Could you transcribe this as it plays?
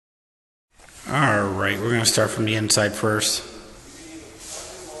Alright, we're going to start from the inside first.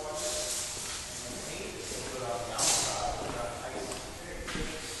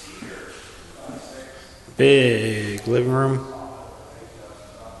 Big living room.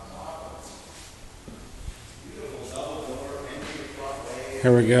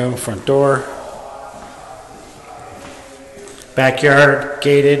 Here we go, front door. Backyard,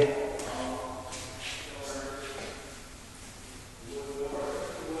 gated.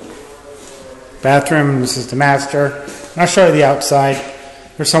 Bathroom, this is the master. I'll show you the outside.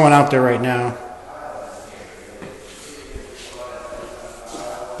 There's someone out there right now.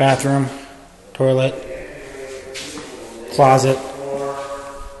 Bathroom, toilet, closet. Some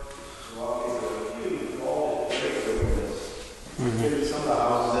of the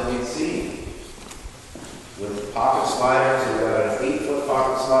houses that you see with pocket sliders, we've got an 8-foot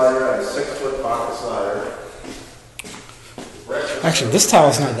pocket slider and a 6-foot pocket slider. Actually, this tile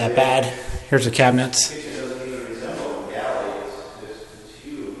is not that bad. Here's the cabinets. Kitchen doesn't even resemble a galley. It's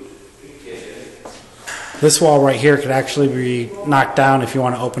huge. Big kitchen. This wall right here could actually be knocked down if you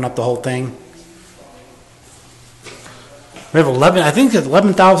want to open up the whole thing. We have I think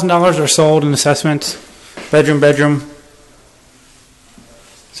 $11,000 are sold in assessments. Bedroom.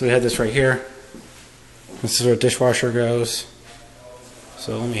 So we have this right here. This is where the dishwasher goes.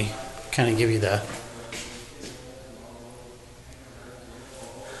 So let me kind of give you the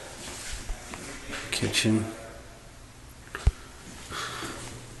kitchen.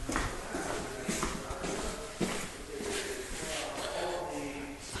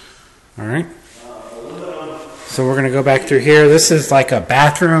 All right. So we're going to go back through here. This is like a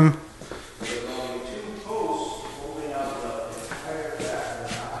bathroom.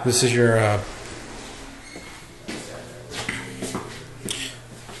 This is your a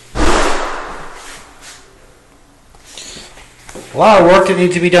lot of work that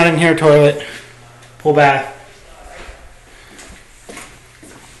needs to be done in here. Toilet, full bath.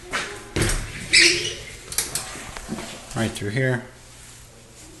 Right through here.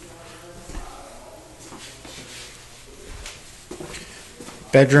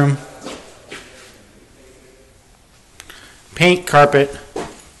 Bedroom. Paint, carpet.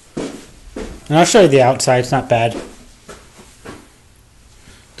 And I'll show you the outside, it's not bad.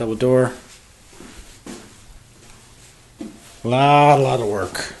 Double door. A lot of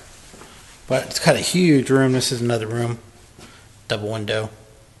work. But it's got a huge room. This is another room. Double window.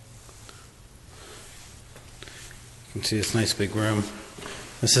 You can see this nice big room.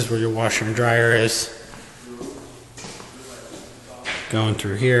 This is where your washer and dryer is. Going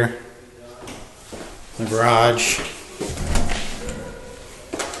through here. The garage.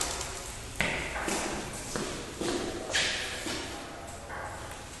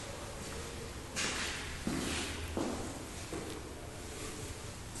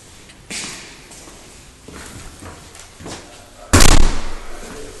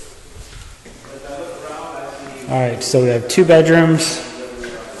 Alright, so we have 2 bedrooms,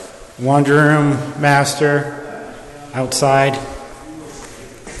 laundry room, master, outside.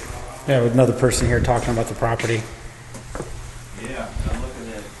 Yeah, with another person here talking about the property. Yeah, I'm looking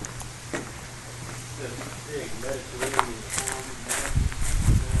at this big Mediterranean.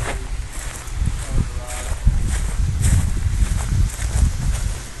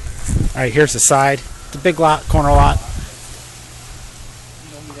 Alright, here's the side. It's a big lot, corner lot.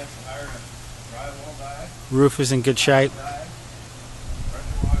 Roof is in good shape.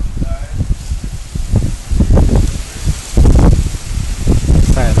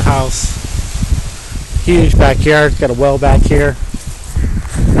 Side of the house. Huge backyard. Got a well back here.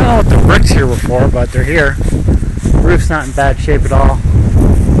 I don't know what the bricks here were for, but they're here. Roof's not in bad shape at all.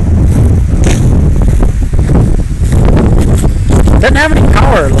 Doesn't have any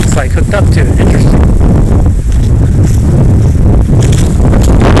power, it looks like, hooked up to it. Interesting.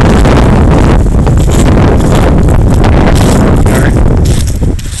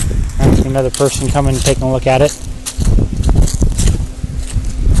 Another person coming and taking a look at it.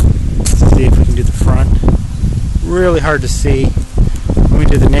 Let's see if we can do the front. Really hard to see. Let me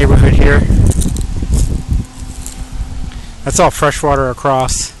do the neighborhood here. That's all freshwater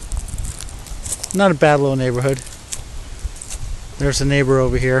across. Not a bad little neighborhood. There's a neighbor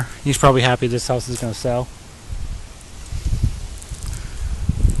over here. He's probably happy this house is going to sell.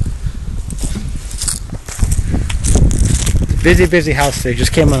 Busy house today.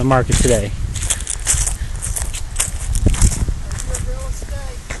 Just came on the market today.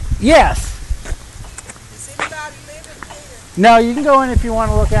 Yes. Does anybody live in here? No, you can go in if you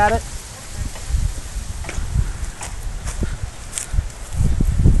want to look at it.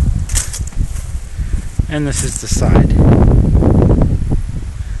 And this is the side.